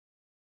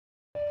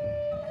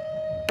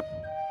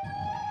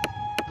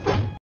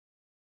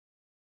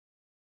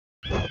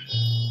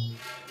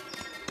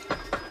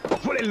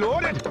Fully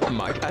loaded.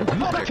 Might and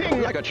magic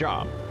king. like a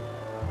charm.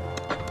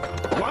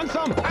 Want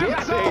some?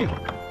 Get some.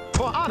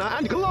 For honor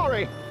and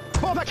glory.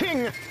 For the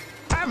king.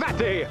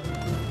 Avati.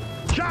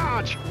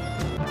 Charge.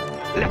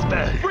 Let's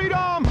burn.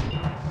 Freedom.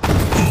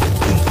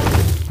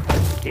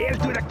 Hail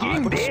to the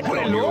king, babe.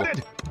 Fully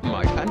loaded.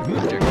 Might and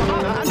magic.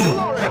 Honor and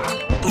glory.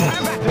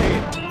 Avati.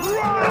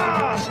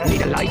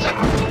 Need a light.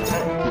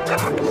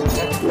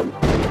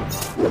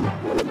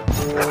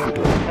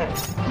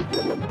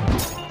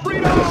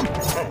 Freedom.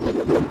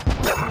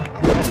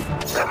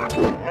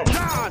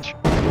 Charge.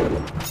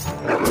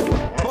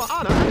 For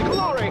honor and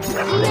glory.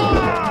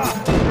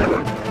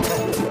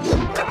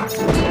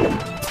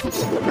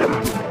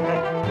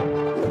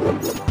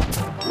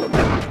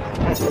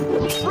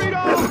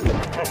 Freedom.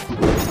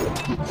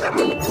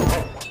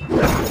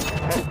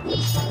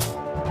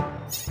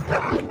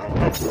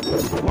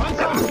 Want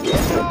some?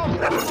 Get some.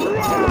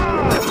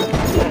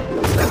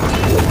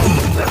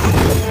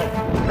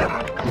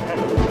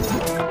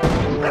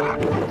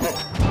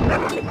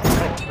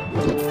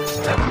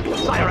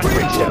 Fire and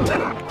brimstone.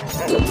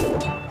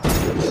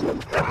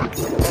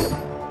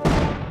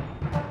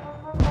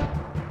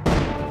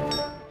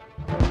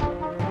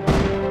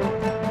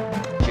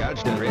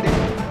 Charged and ready.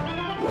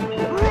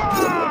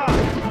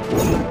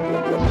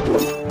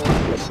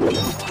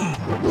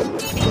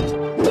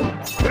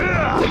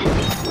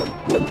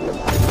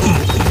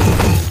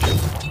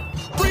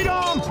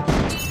 Freedom!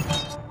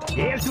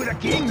 Hail to the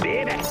king,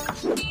 baby.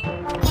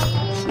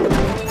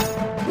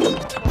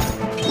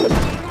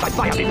 By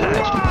fire be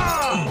purged.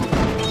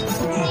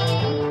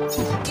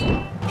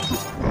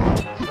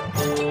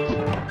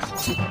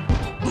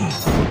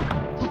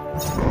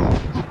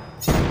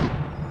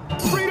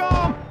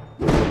 Freedom!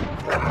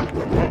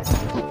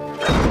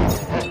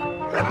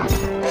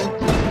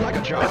 Like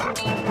a charm.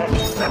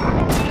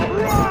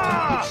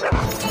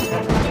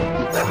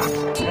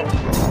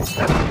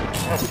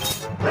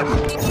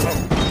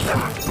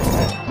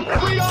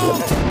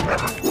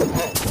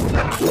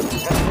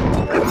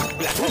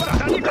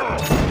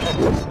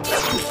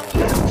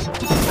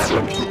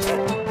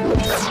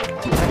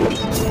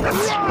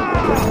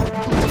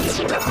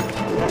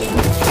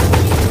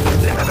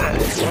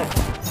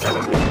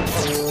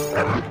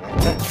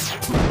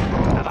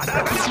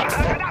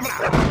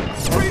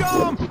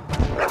 Freedom!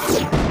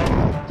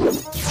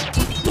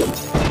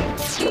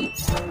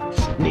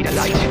 Need a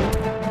light.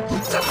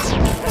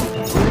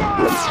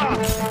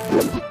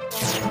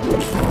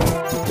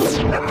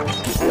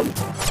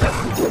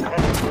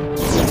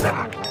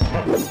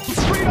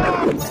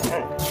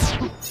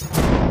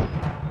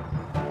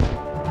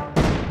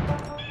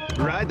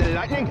 Ride the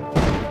lightning!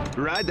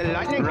 Ride the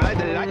lightning! Ride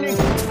the lightning!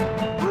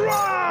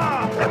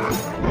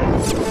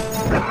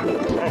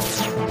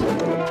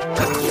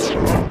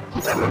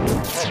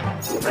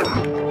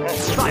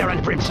 Fire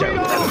and brimstone.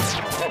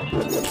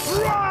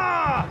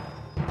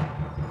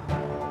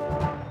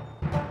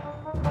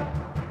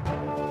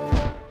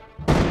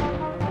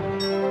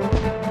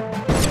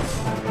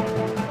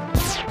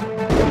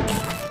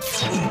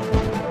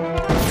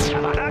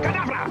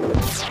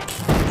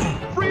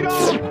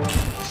 Freedom!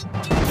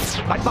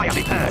 By fire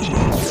be purged.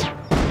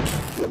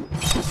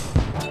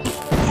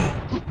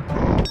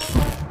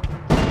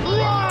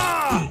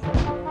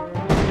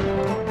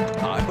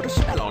 I put a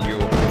spell on you.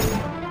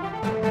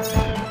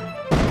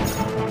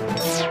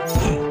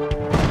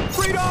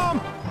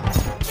 Freedom!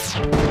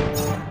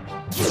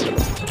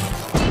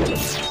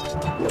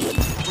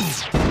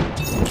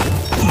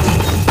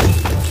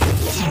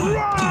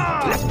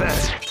 Let's burn.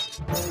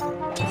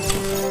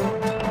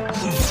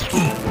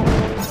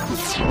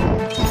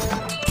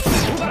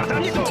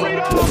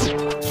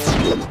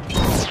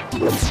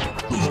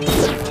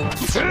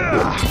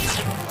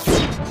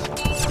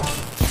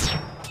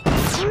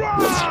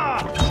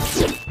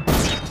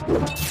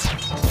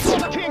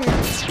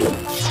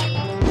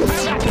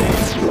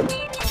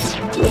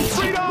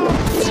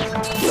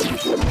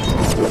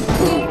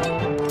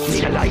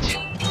 Need a light.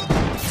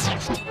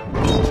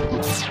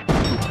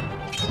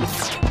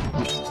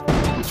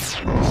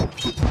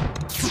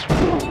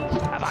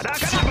 Avada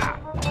Kedavra.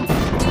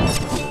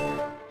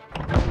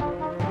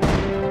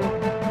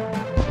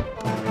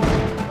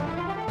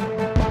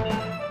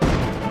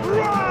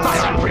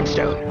 Fire and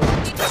brimstone.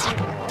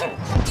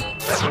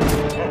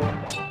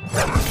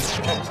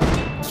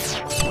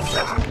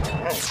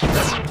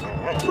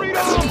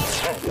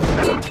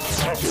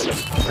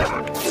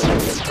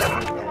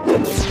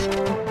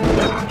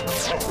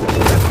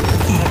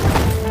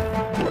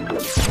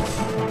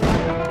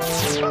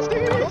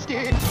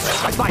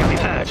 By fire be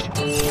purged.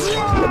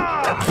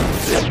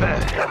 Let's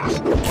burn.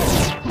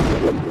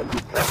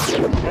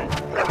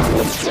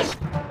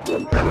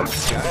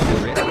 Charged and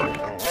ready.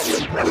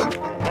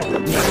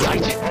 Need a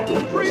light.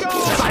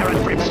 Fire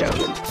and brimstone.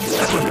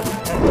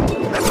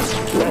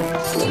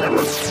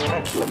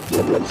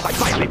 By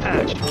fire be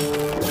purged.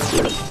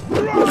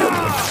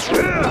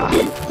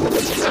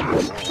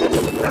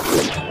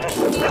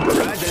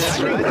 Ride the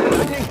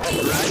lightning!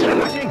 Ride the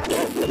lightning!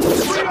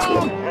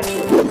 Freedom!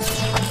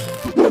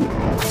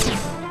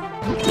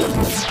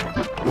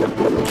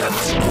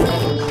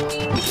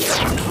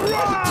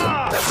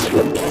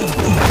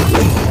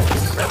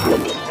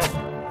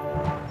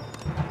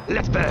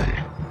 Let's burn.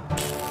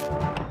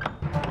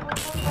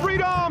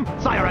 Freedom!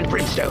 Fire and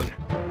brimstone.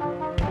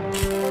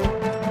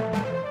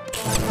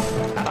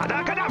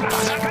 Avada Kedavra!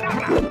 Avada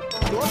Kedavra!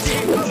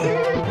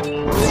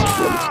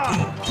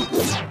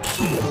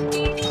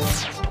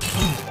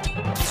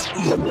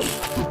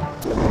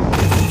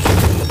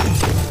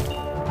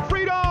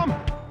 Freedom!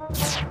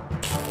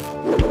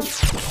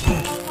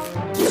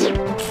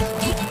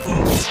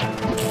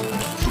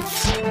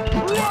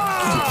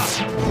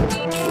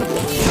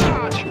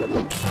 Charge!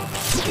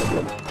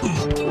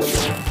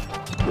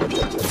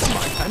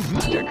 Might and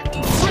magic.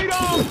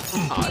 Freedom!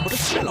 I put a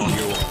spell on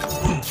you.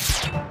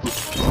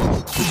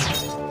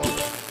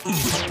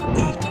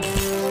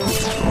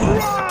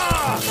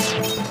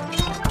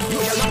 You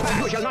shall not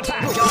pass! You shall not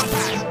pass! You shall not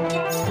pass!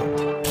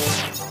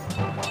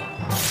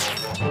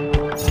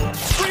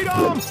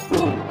 Freedom!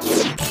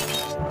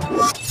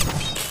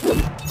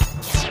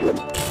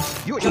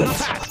 You shall not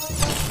pass!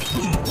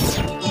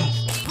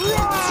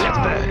 Let's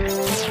burn!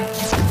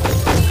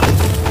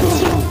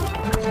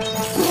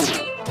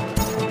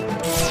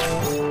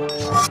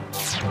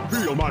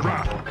 Feel my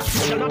wrath!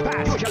 You shall not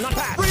pass! You shall not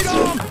pass!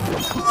 Freedom!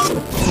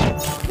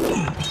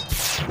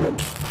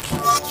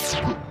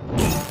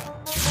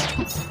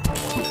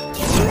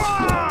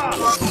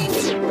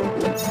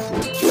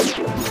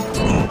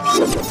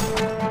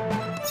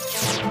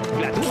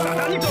 Glacial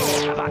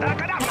Heights! Avada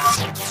Kedavra!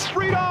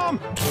 Freedom!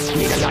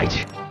 Need a light!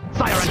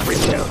 Fire and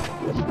brimstone!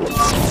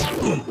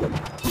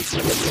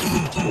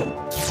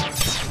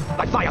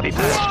 By fire be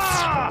purged!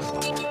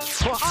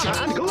 For honor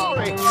and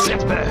glory!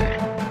 Let's burn!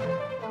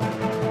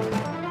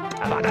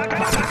 Avada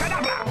Kedavra!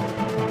 Kedavra!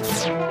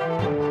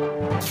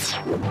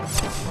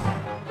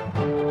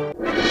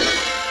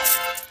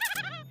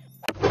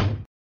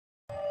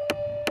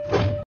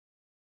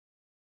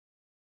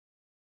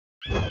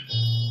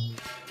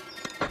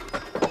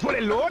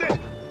 Fully loaded!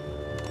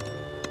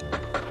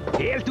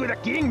 Hail to the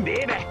king,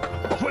 baby!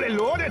 Fully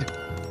loaded!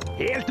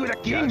 Hail to the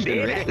king, Charged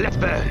and baby! ready. Let's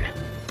burn!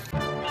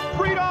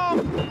 Freedom!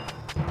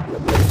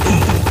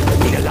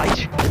 Need a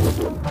light!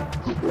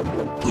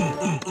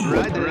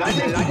 Ride the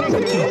lightning.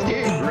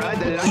 Ride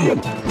the lightning.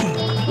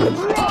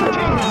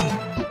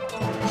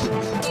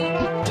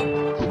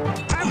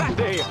 Have at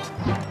thee!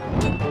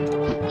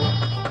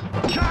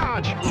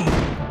 Charge!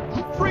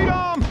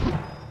 Freedom!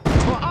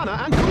 For honor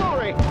and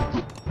glory!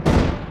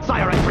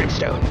 Fire and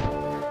brimstone!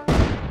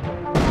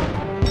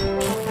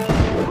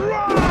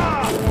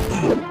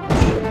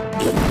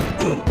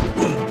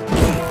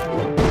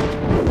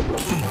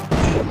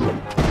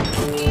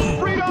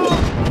 Freedom!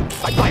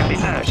 By fire be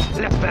purged!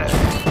 Let's burn!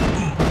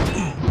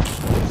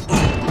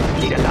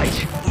 Need a light!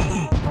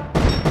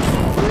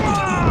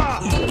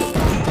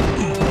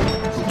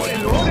 Fully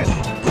loaded!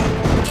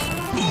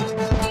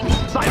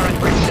 Fire and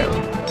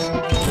brimstone!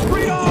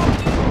 Freedom!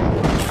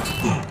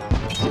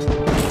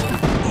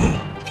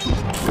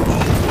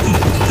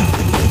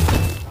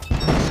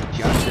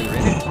 Charged and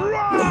ready.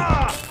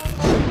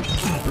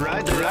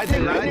 Ride the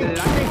lightning.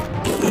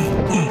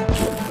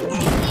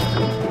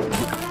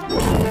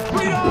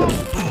 Freedom!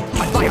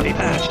 By fire be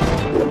purged!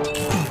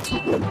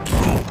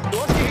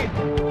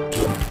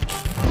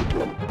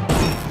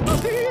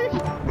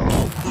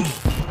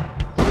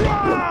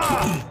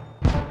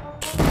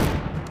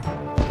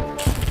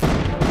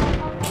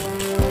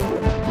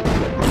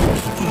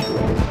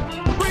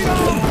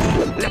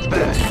 Let's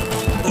burn!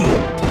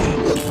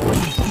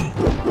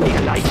 Need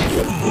a light!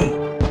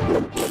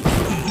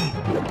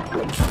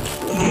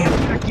 Hail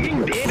to the king,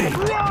 baby!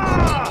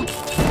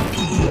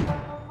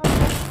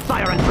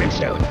 Fire and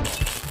brimstone!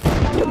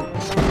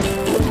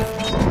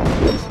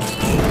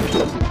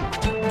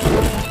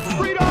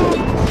 Freedom!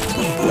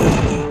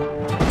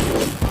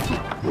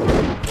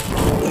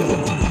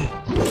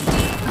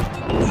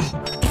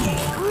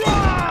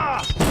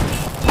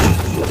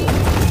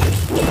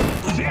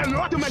 Say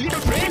hello to my little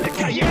friend!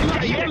 Cayenne!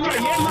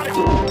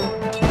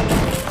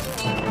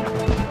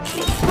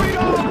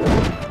 Freedom!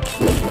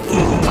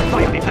 By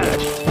fire be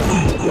purged!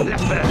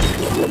 Let's burn!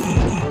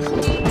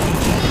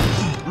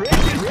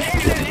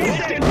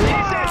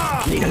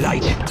 Need a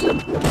light!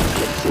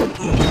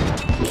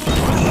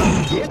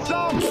 Get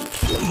some!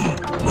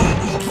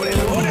 Fully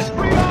loaded!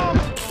 Freedom!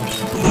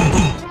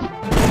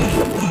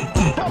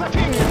 For the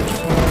king!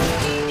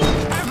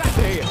 Have at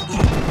thee!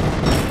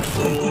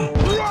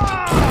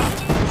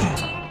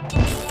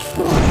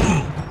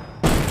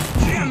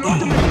 Say hello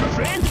to my little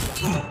friend!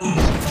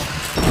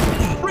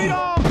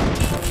 Freedom!